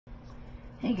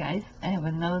Hey guys, I have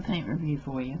another paint review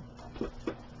for you.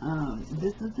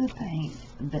 This is the paint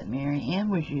that Mary Ann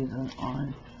was using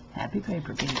on Happy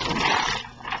Paper People.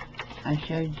 I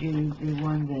showed you the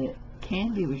one that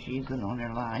Candy was using on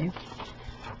her live,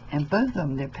 and both of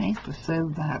them, their paints were so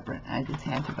vibrant, I just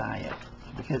had to buy it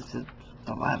because it's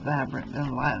a lot vibrant than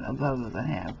a lot of others I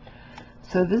have.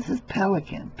 So this is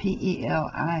Pelikan, P-E-L-I-K-A-N,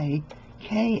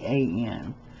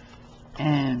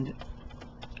 and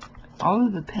all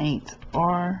of the paints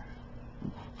are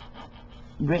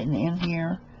written in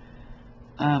here.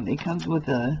 It comes with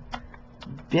a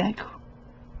Beck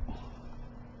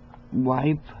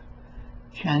wipe,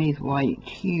 Chinese white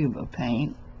cube of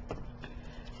paint,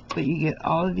 but you get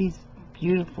all of these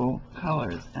beautiful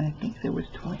colors. And I think there was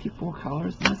 24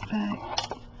 colors in this pack.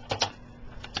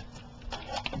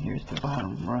 And here's the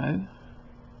bottom row.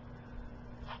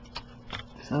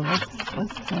 So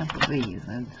let's sample these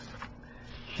and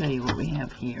show you what we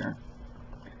have here.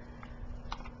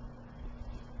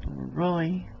 I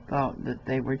really thought that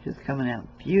they were just coming out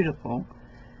beautiful,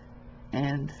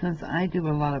 and since I do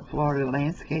a lot of Florida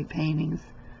landscape paintings,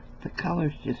 the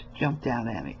colors just jumped out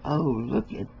at me. Oh,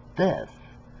 look at this.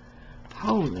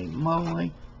 Holy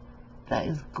moly, that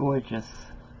is gorgeous.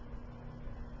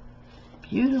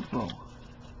 Beautiful.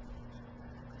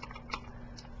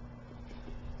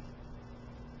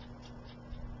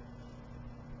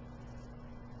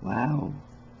 Wow.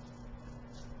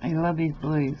 I love these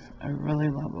blues. I really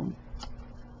love them.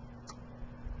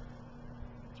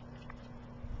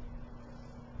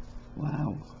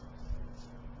 Wow.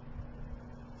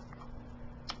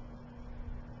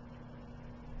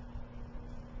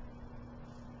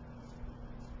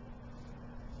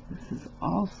 This is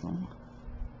awesome.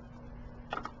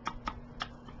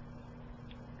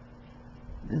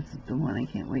 This is the one I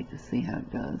can't wait to see how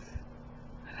it does.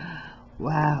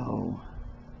 Wow.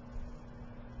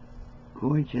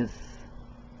 Gorgeous.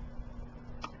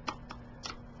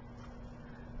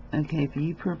 Okay, for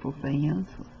you purple fans,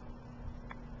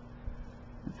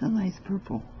 it's a nice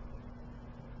purple.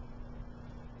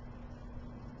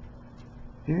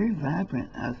 Very vibrant.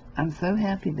 I'm so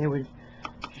happy they were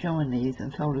showing these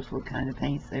and told us what kind of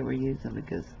paints they were using,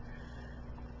 because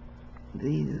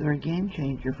these are a game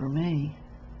changer for me.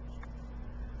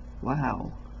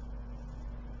 Wow.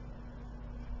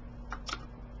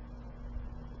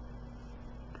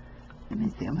 Let me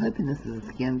see, I'm hoping this is a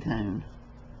skin tone.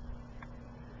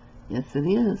 Yes, it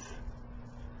is.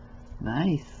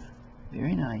 Nice.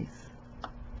 Very nice.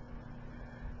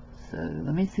 So,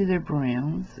 let me see their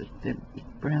browns. If the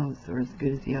browns are as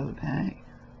good as the other pack.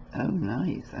 Oh,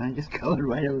 nice. I just colored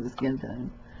right over the skin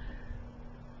tone.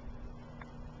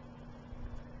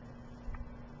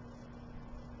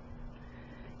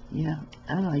 Yeah,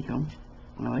 I like them.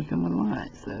 I like them a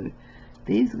lot. So,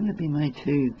 these are going to be my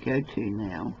two go-to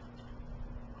now.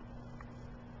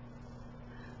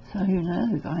 So who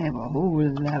knows, I have a whole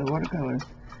lot of watercolors.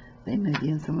 They may be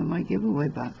in some of my giveaway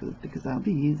boxes because I'll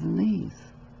be using these.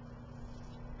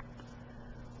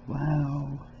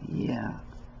 Wow, yeah.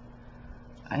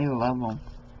 I love them.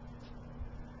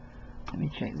 Let me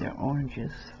check their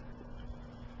oranges.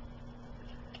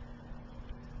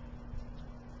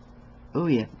 Oh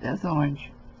yeah, that's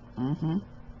orange. The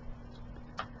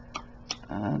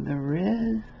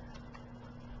red.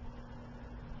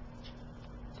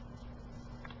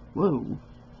 Whoa.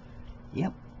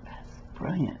 Yep, that's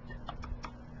brilliant.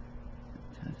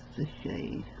 That's the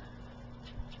shade.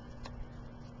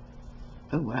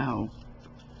 Oh, wow.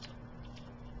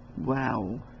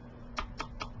 Wow.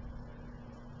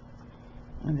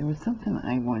 And there was something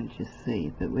I wanted to see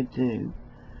if it would do.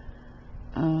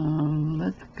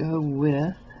 Let's go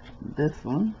with this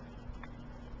one.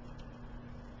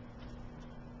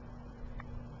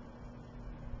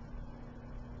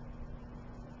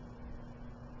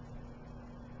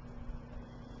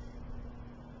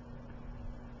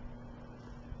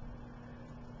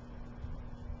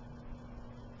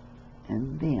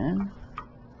 And then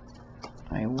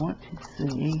I want to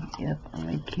see if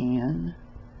I can,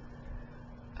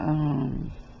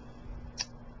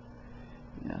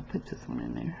 yeah, I'll put this one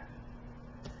in there.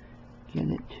 Get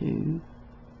it to,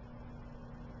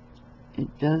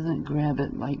 it doesn't grab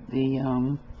it like the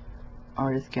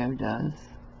Artist Go does.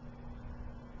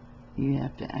 You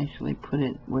have to actually put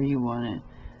it where you want it.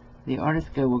 The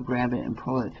Artist Go will grab it and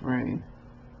pull it through.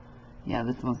 Yeah,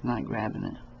 this one's not grabbing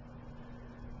it.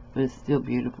 But it's still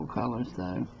beautiful colors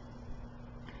though.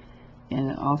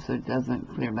 And it also doesn't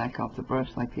clear back off the brush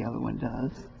like the other one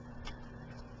does.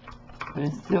 But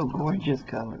it's still gorgeous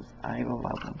colors. I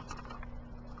love them.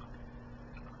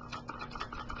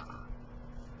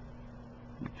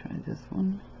 Let me try this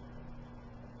one.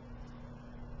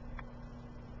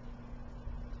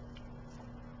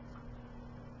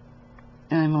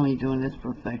 I'm only doing this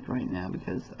for effect right now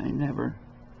because I never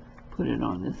put it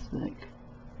on this thick.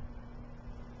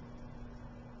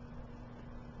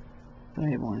 But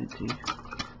I wanted to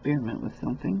experiment with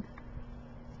something.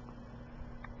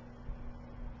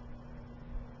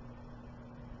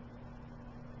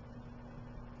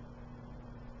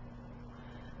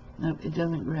 Nope, it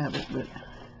doesn't grab it, but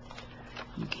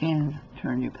you can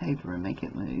turn your paper and make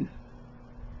it move.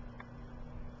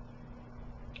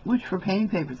 Which for painting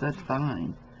papers, that's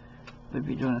fine. But if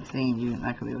you're doing a scene, you're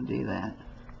not going to be able to do that.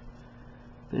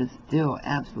 But it's still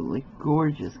absolutely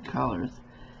gorgeous colors.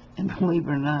 And believe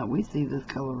it or not, we see this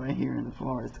color right here in the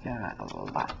Florida sky a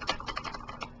lot.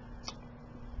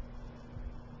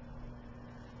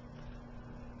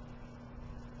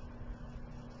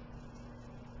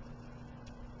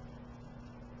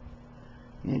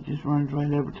 Yeah, it just runs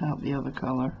right over top the other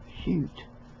color. Shoot.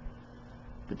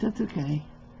 But that's okay.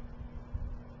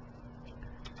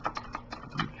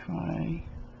 Let me try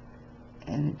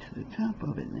add it to the top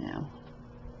of it now.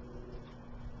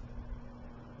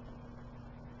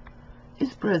 It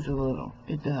spreads a little.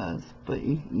 It does. But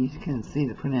you can see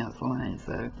the pronounced lines,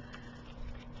 so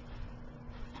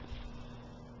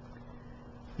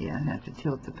yeah, I have to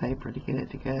tilt the paper to get it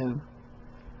to go.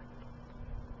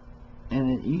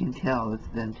 And you can tell it's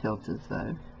been tilted,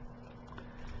 so.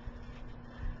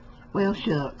 Well,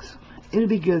 shucks. It'll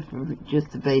be good for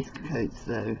just the base coats,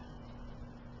 though.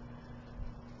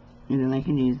 And then I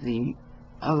can use the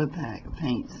other pack of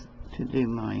paints to do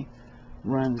my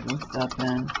runs and stuff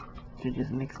in, to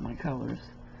just mix my colors.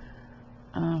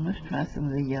 Let's try some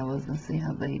of the yellows and see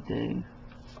how they do.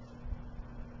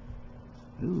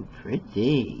 Ooh,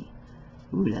 pretty.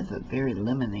 Ooh, that's a very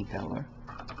lemony color.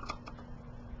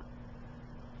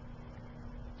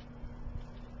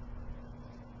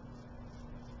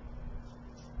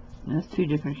 That's two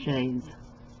different shades.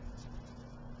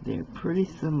 They're pretty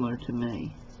similar to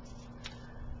me,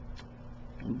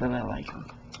 but I like them.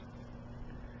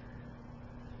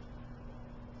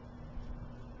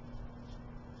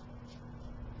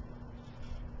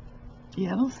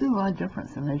 Yeah, I don't see a lot of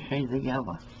difference in those shades of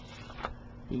yellow.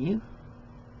 Do you?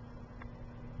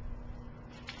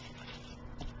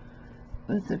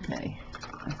 But it's okay.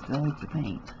 I still like to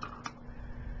paint.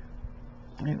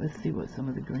 Alright, let's see what some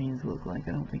of the greens look like.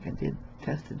 I don't think I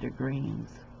tested their greens.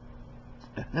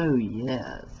 Oh,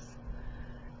 yes.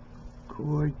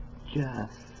 Gorgeous.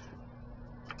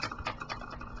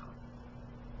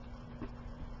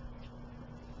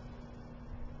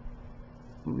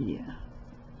 Oh, yeah.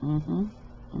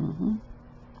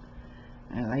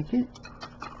 I like it.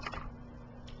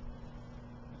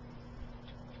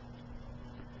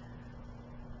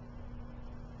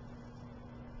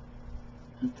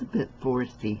 It's a bit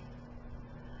foresty,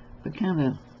 but kind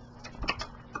of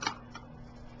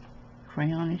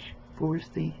crayonish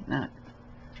foresty, not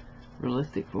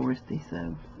realistic foresty,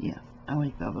 so yeah, I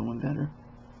like the other one better.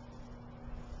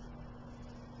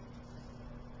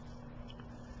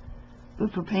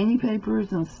 But for painting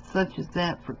papers and such as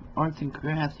that, for arts and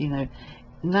crafts, you know,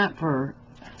 not for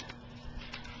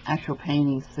actual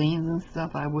painting scenes and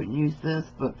stuff, I wouldn't use this,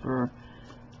 but for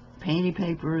painting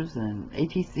papers and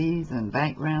ATCs and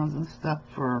backgrounds and stuff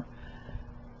for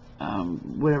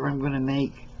whatever I'm going to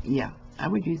make, yeah, I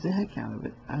would use the heck out of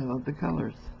it. I love the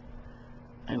colors.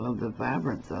 I love the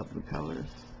vibrance of the colors.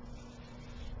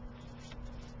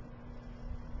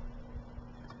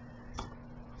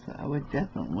 So I will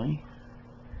definitely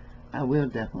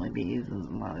be using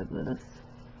a lot of this.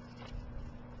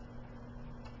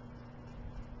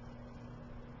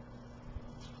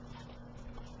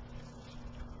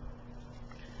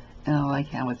 And I like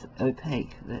how it's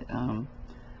opaque. That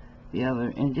the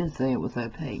other, and it did say it was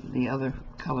opaque. The other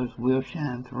colors will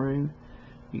shine through.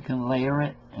 You can layer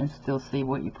it and still see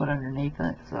what you put underneath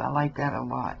it. So I like that a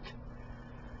lot,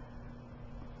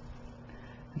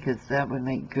 because that would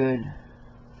make good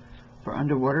for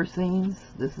underwater scenes.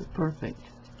 This is perfect.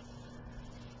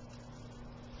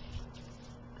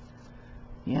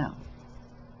 Yeah,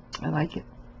 I like it.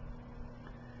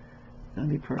 It's gonna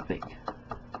be perfect.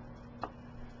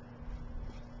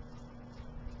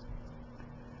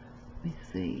 Let me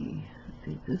see. I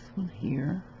did this one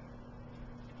here.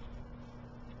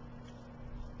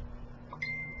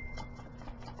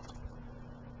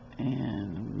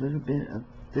 And a little bit of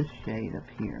this shade up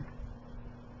here.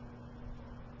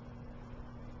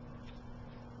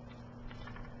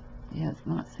 Yeah, it's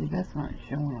not, see, that's not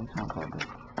showing on top of it.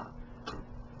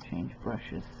 Change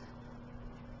brushes.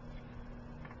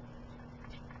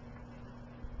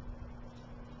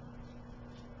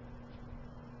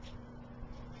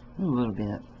 A little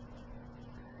bit.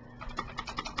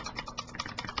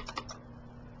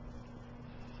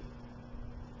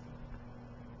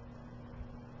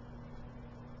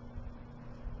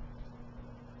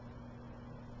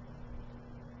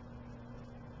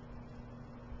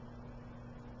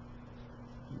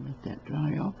 Let that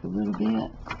dry off a little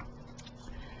bit.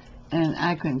 And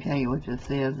I couldn't tell you what this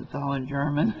says. It's all in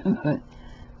German, but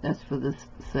that's for this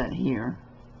set here.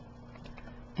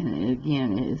 And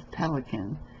again, it is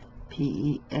Pelikan,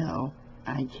 P-E-L-I-K-A-N.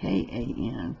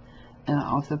 And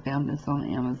I also found this on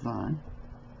Amazon.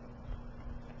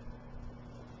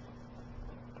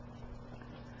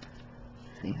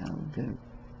 Let's see how it'll do.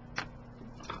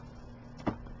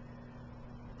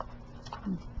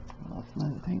 I lost my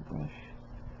paintbrush.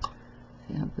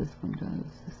 See how this one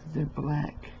does. This is their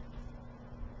black.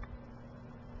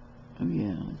 Oh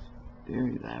yeah, it's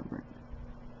very vibrant.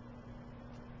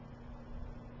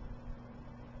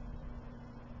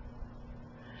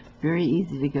 Very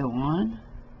easy to go on.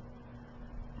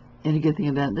 And the good thing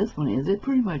about this one is it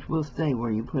pretty much will stay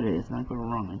where you put it. It's not going to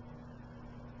run.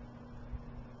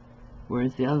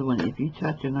 Whereas the other one, if you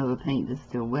touch another paint that's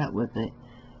still wet with it,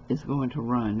 it's going to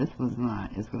run. This one's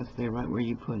not. It's going to stay right where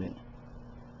you put it.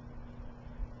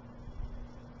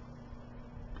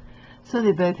 So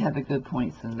they both have the good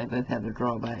points and they both have the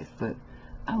drawbacks, but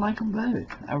I like them both.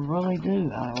 I really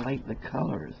do. I like the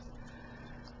colors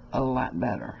a lot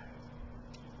better.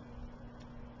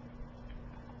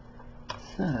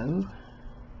 So,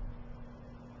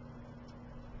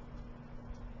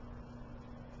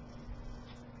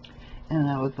 and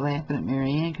I was laughing at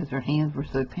Marianne because her hands were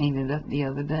so painted up the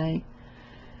other day.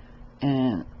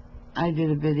 And I did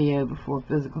a video before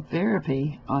physical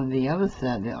therapy on the other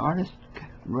set, the Artist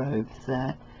Robe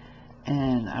set,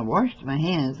 and I washed my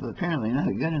hands, but apparently not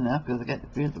good enough because I got the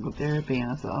physical therapy,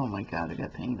 and I said, oh my god, I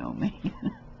got paint on me.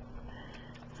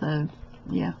 So,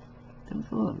 yeah, it was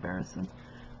a little embarrassing.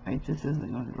 Right, this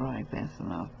isn't going to dry fast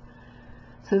enough.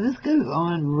 So this goes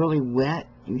on really wet.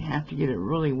 You have to get it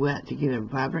really wet to get a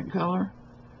vibrant color.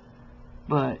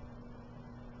 But,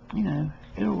 you know,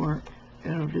 it'll work.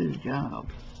 It'll do the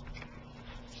job.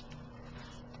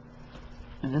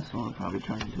 And this one will probably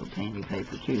turn into a painting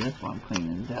paper too. That's why I'm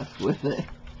cleaning the desk with it.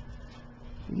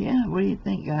 Yeah, what do you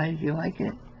think, guys? You like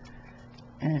it?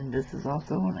 And this is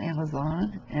also on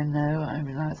Amazon. And no,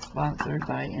 I'm not sponsored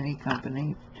by any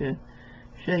company to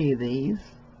show you these.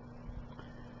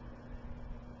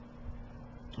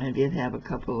 I did have a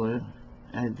couple of,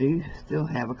 I do still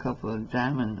have a couple of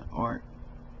diamond art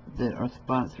that are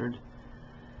sponsored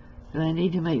that I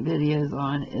need to make videos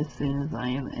on as soon as I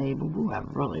am able. Ooh, I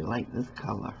really like this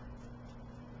color.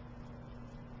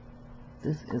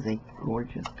 This is a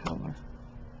gorgeous color.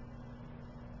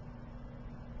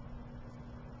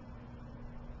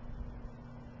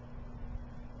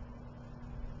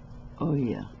 Oh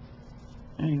yeah,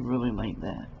 I really like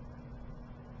that.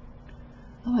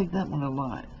 I like that one a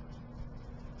lot.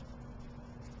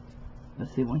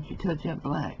 But see, once you touch that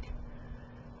black,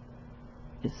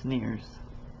 it smears.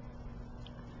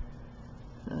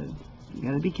 So, you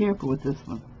gotta be careful with this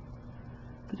one.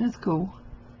 But that's cool.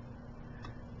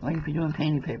 Like if you're doing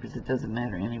painting papers, it doesn't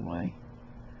matter anyway.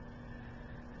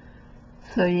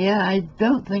 So yeah, I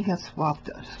don't think I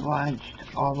swatched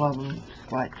all of them.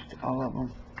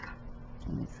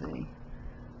 Let me see.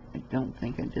 I don't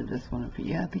think I did this one.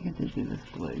 Yeah, I think I did do this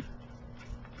blue.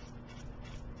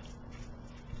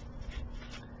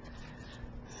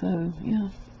 So, yeah.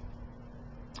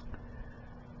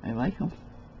 I like them.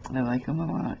 I like them a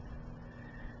lot.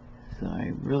 So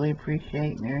I really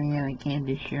appreciate Marianne and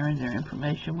Candy sharing their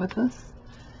information with us.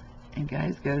 And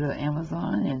guys, go to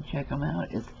Amazon and check them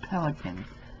out. It's Pelikan.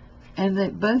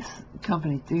 And both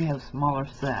companies do have smaller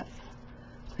sets.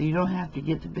 So you don't have to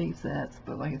get the big sets,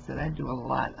 but like I said, I do a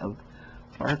lot of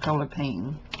watercolor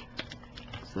painting.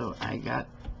 So I got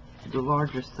the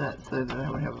larger set so that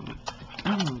I would have a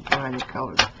variety of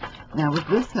colors. Now with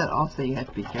this set also you have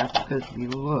to be careful because if you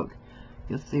look,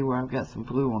 you'll see where I've got some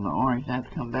blue on the orange and I have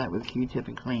to come back with a Q-tip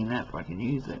and clean that so I can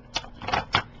use it.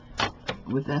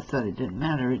 With that set it didn't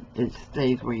matter, it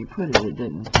stays where you put it, it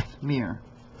didn't smear.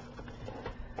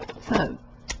 So,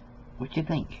 what you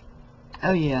think?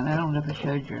 Oh yeah, and I don't know if I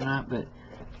showed you or not, but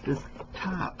this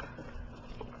top,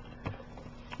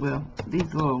 well,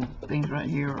 these little things right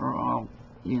here are all,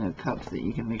 you know, cups that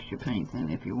you can mix your paints in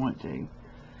if you want to.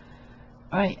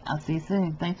 Alright, I'll see you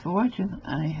soon. Thanks for watching.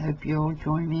 I hope you'll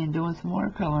join me in doing some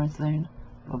watercoloring soon.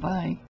 Bye-bye.